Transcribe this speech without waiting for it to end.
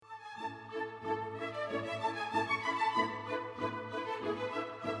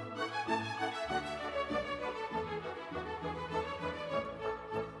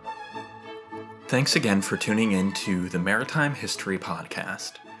Thanks again for tuning in to the Maritime History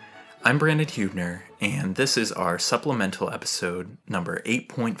Podcast. I'm Brandon Hubner, and this is our supplemental episode number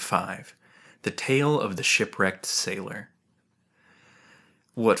 8.5, The Tale of the Shipwrecked Sailor.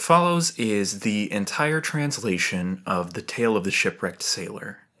 What follows is the entire translation of The Tale of the Shipwrecked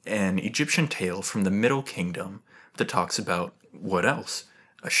Sailor, an Egyptian tale from the Middle Kingdom that talks about, what else?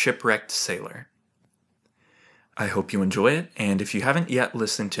 A shipwrecked sailor. I hope you enjoy it, and if you haven't yet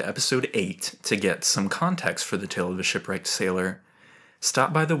listened to episode 8 to get some context for the tale of the shipwrecked sailor,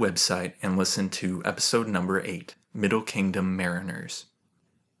 stop by the website and listen to episode number 8, Middle Kingdom Mariners.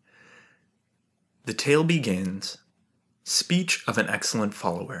 The tale begins, Speech of an excellent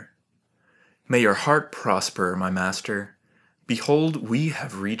follower. May your heart prosper, my master. Behold, we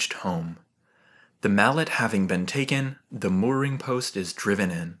have reached home. The mallet having been taken, the mooring post is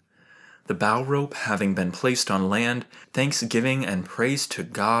driven in. The bow rope having been placed on land, thanksgiving and praise to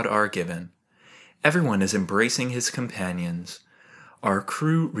God are given. Everyone is embracing his companions. Our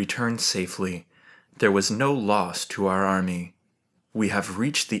crew returned safely. There was no loss to our army. We have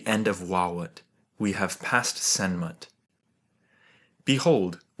reached the end of Wawut. We have passed Senmut.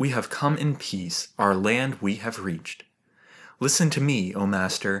 Behold, we have come in peace. Our land we have reached. Listen to me, O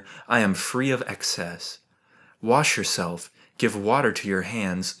master. I am free of excess. Wash yourself. Give water to your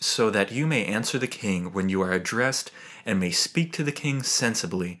hands, so that you may answer the king when you are addressed, and may speak to the king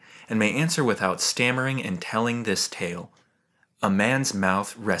sensibly, and may answer without stammering in telling this tale. A man's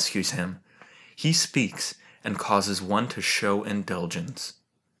mouth rescues him. He speaks, and causes one to show indulgence.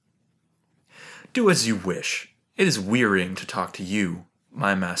 Do as you wish. It is wearying to talk to you,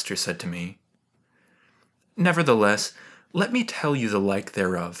 my master said to me. Nevertheless, let me tell you the like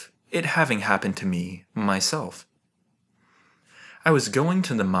thereof, it having happened to me myself. I was going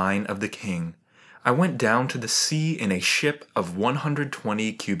to the mine of the king. I went down to the sea in a ship of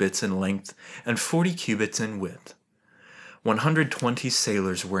 120 cubits in length and 40 cubits in width. 120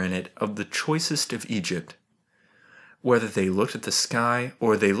 sailors were in it of the choicest of Egypt. Whether they looked at the sky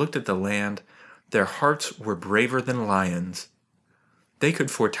or they looked at the land, their hearts were braver than lions. They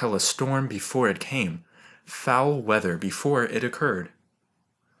could foretell a storm before it came, foul weather before it occurred.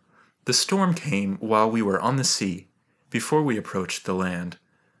 The storm came while we were on the sea, before we approached the land.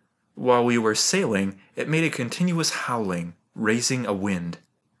 While we were sailing, it made a continuous howling, raising a wind.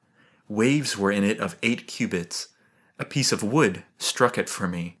 Waves were in it of 8 cubits. A piece of wood struck it for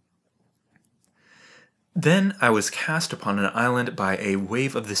me. Then I was cast upon an island by a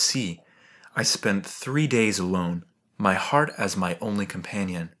wave of the sea. I spent 3 days alone, my heart as my only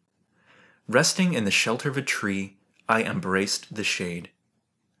companion. Resting in the shelter of a tree, I embraced the shade.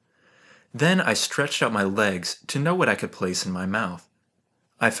 Then I stretched out my legs to know what I could place in my mouth.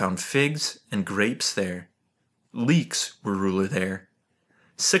 I found figs and grapes there. Leeks were ruler there.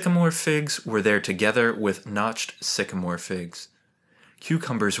 Sycamore figs were there together with notched sycamore figs.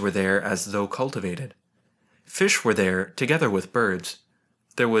 Cucumbers were there as though cultivated. Fish were there together with birds.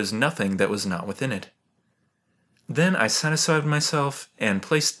 There was nothing that was not within it. Then I satisfied myself and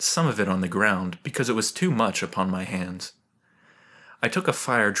placed some of it on the ground because it was too much upon my hands. I took a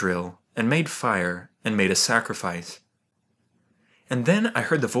fire drill and made fire, and made a sacrifice. And then I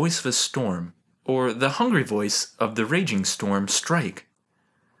heard the voice of a storm, or the hungry voice of the raging storm, strike.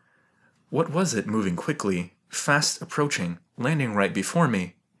 What was it moving quickly, fast approaching, landing right before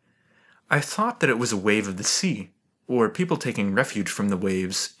me? I thought that it was a wave of the sea, or people taking refuge from the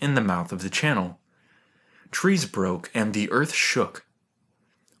waves in the mouth of the channel. Trees broke, and the earth shook.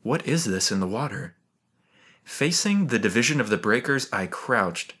 What is this in the water? Facing the division of the breakers, I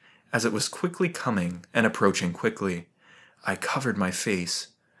crouched, as it was quickly coming and approaching quickly. I covered my face.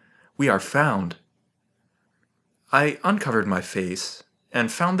 We are found. I uncovered my face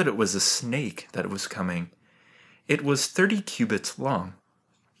and found that it was a snake that was coming. It was 30 cubits long.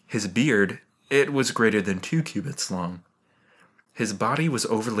 His beard, it was greater than 2 cubits long. His body was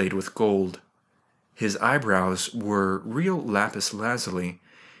overlaid with gold. His eyebrows were real lapis lazuli.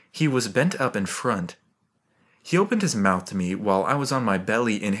 He was bent up in front. He opened his mouth to me while I was on my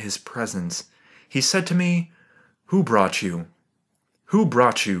belly in his presence. He said to me, Who brought you? Who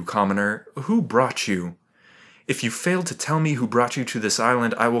brought you, commoner? Who brought you? If you fail to tell me who brought you to this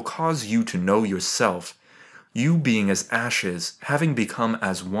island, I will cause you to know yourself, you being as ashes, having become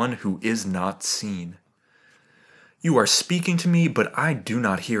as one who is not seen. You are speaking to me, but I do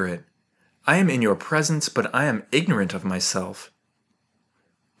not hear it. I am in your presence, but I am ignorant of myself.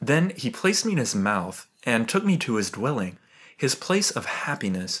 Then he placed me in his mouth, and took me to his dwelling, his place of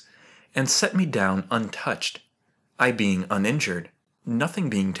happiness, and set me down untouched, I being uninjured, nothing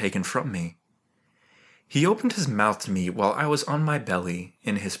being taken from me. He opened his mouth to me while I was on my belly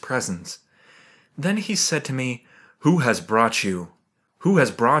in his presence. Then he said to me, "Who has brought you? Who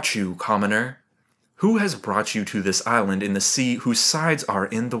has brought you, commoner? Who has brought you to this island in the sea whose sides are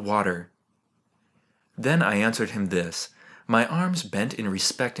in the water?" Then I answered him this, my arms bent in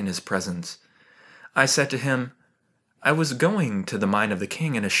respect in his presence. I said to him, "I was going to the mine of the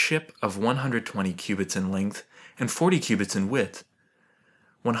king in a ship of 120 cubits in length and 40 cubits in width.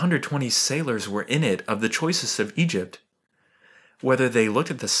 120 sailors were in it of the choicest of Egypt. Whether they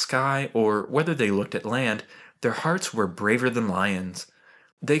looked at the sky or whether they looked at land, their hearts were braver than lions.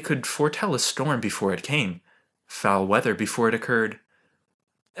 They could foretell a storm before it came, foul weather before it occurred.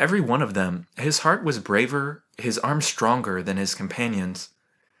 Every one of them, his heart was braver, his arm stronger than his companions.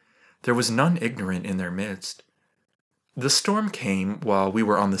 There was none ignorant in their midst. The storm came while we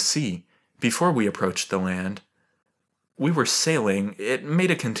were on the sea, before we approached the land. We were sailing, it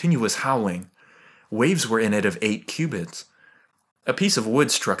made a continuous howling. Waves were in it of 8 cubits. A piece of wood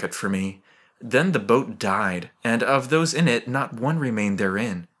struck it for me. Then the boat died, and of those in it not one remained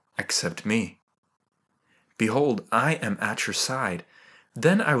therein, except me. Behold, I am at your side.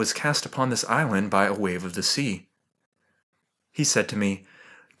 Then I was cast upon this island by a wave of the sea." He said to me,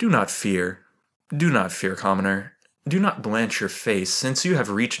 Do not fear, commoner. Do not blanch your face, since you have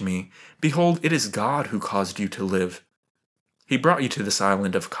reached me. Behold, it is God who caused you to live. He brought you to this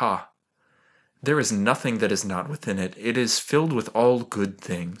island of Ka. There is nothing that is not within it. It is filled with all good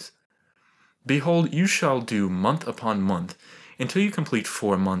things. Behold, you shall do month upon month, until you complete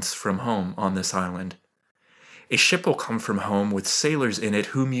 4 months from home on this island. A ship will come from home with sailors in it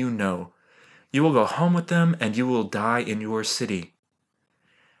whom you know. You will go home with them, and you will die in your city.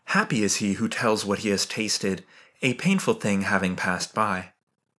 Happy is he who tells what he has tasted, a painful thing having passed by.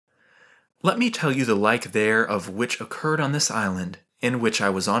 Let me tell you the like there of which occurred on this island, in which I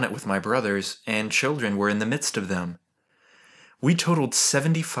was on it with my brothers, and children were in the midst of them. We totaled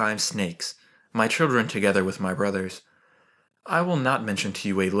 75 snakes, my children together with my brothers. I will not mention to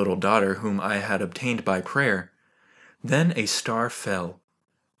you a little daughter whom I had obtained by prayer. Then a star fell,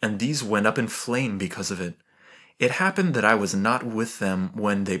 and these went up in flame because of it. It happened that I was not with them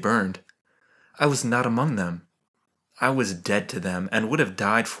when they burned. I was not among them. I was dead to them, and would have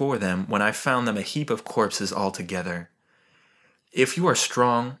died for them when I found them a heap of corpses altogether. If you are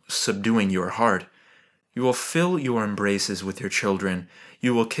strong, subduing your heart, you will fill your embraces with your children,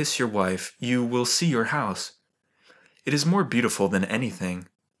 you will kiss your wife, you will see your house. It is more beautiful than anything.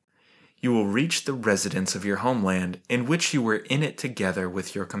 You will reach the residence of your homeland, in which you were in it together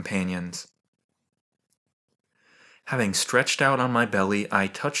with your companions. Having stretched out on my belly, I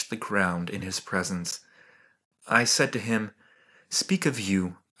touched the ground in his presence. I said to him, Speak of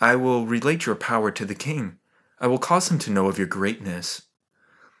you. I will relate your power to the king. I will cause him to know of your greatness.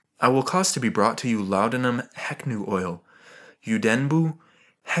 I will cause to be brought to you laudanum heknu oil, udenbu,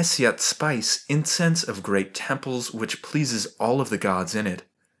 hesiat spice, incense of great temples, which pleases all of the gods in it.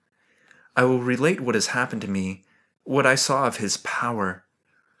 I will relate what has happened to me, what I saw of his power.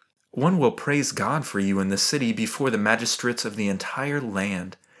 One will praise God for you in the city before the magistrates of the entire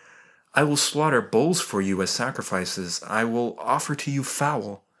land. I will slaughter bulls for you as sacrifices. I will offer to you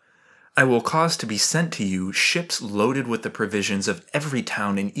fowl. I will cause to be sent to you ships loaded with the provisions of every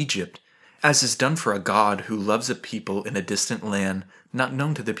town in Egypt, as is done for a god who loves a people in a distant land not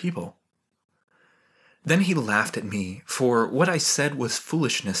known to the people. Then he laughed at me, for what I said was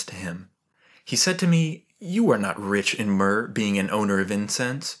foolishness to him. He said to me, You are not rich in myrrh, being an owner of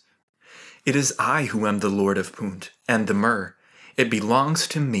incense. It is I who am the Lord of Punt, and the myrrh. It belongs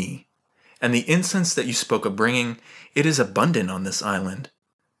to me. And the incense that you spoke of bringing, it is abundant on this island.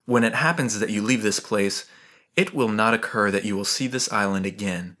 When it happens that you leave this place, it will not occur that you will see this island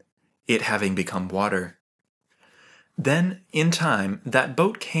again, it having become water. Then, in time, that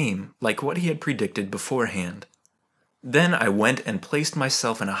boat came, like what he had predicted beforehand. Then I went and placed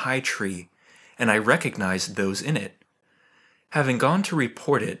myself in a high tree, and I recognized those in it. Having gone to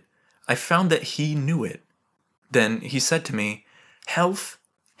report it, I found that he knew it. Then he said to me, Health,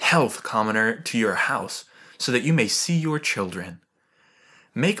 health, commoner, to your house, so that you may see your children.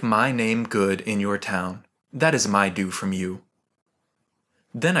 Make my name good in your town. That is my due from you.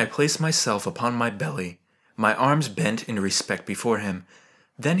 Then I placed myself upon my belly, my arms bent in respect before him.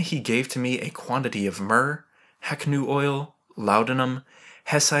 Then he gave to me a quantity of myrrh, heknu oil, laudanum,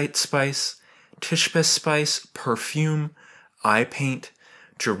 hesite spice, tishbis spice, perfume, eye paint,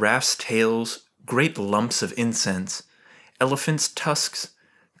 giraffes' tails, great lumps of incense, elephants' tusks,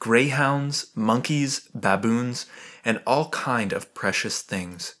 greyhounds, monkeys, baboons, and all kind of precious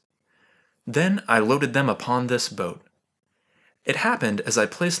things. Then I loaded them upon this boat. It happened, as I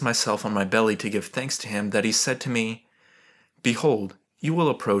placed myself on my belly to give thanks to him, that he said to me, Behold, You will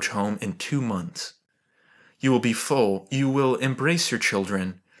approach home in 2 months. You will be full, you will embrace your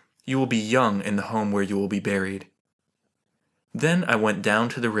children, you will be young in the home where you will be buried. Then I went down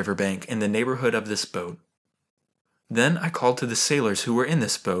to the riverbank in the neighborhood of this boat. Then I called to the sailors who were in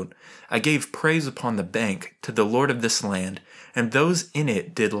this boat. I gave praise upon the bank to the Lord of this land, and those in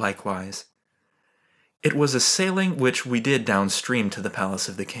it did likewise. It was a sailing which we did downstream to the palace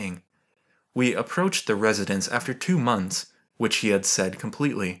of the king. We approached the residence after 2 months, which he had said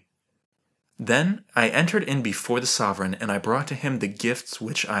completely. Then I entered in before the sovereign, and I brought to him the gifts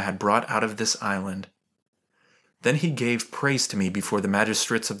which I had brought out of this island. Then he gave praise to me before the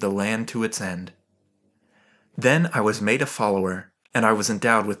magistrates of the land to its end. Then I was made a follower, and I was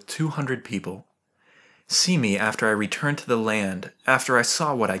endowed with 200 people. See me after I returned to the land, after I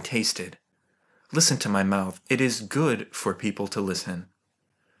saw what I tasted. Listen to my mouth, it is good for people to listen.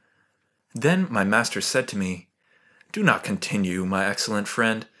 Then my master said to me, Do not continue, my excellent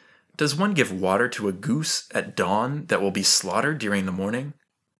friend. Does one give water to a goose at dawn that will be slaughtered during the morning?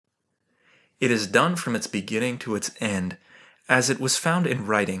 It is done from its beginning to its end, as it was found in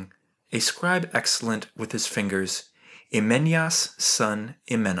writing, a scribe excellent with his fingers, Imenias son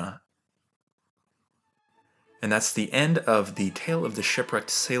Imena. And that's the end of the tale of the shipwrecked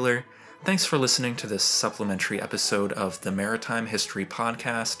sailor. Thanks for listening to this supplementary episode of the Maritime History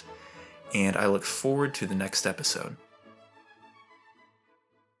Podcast, and I look forward to the next episode.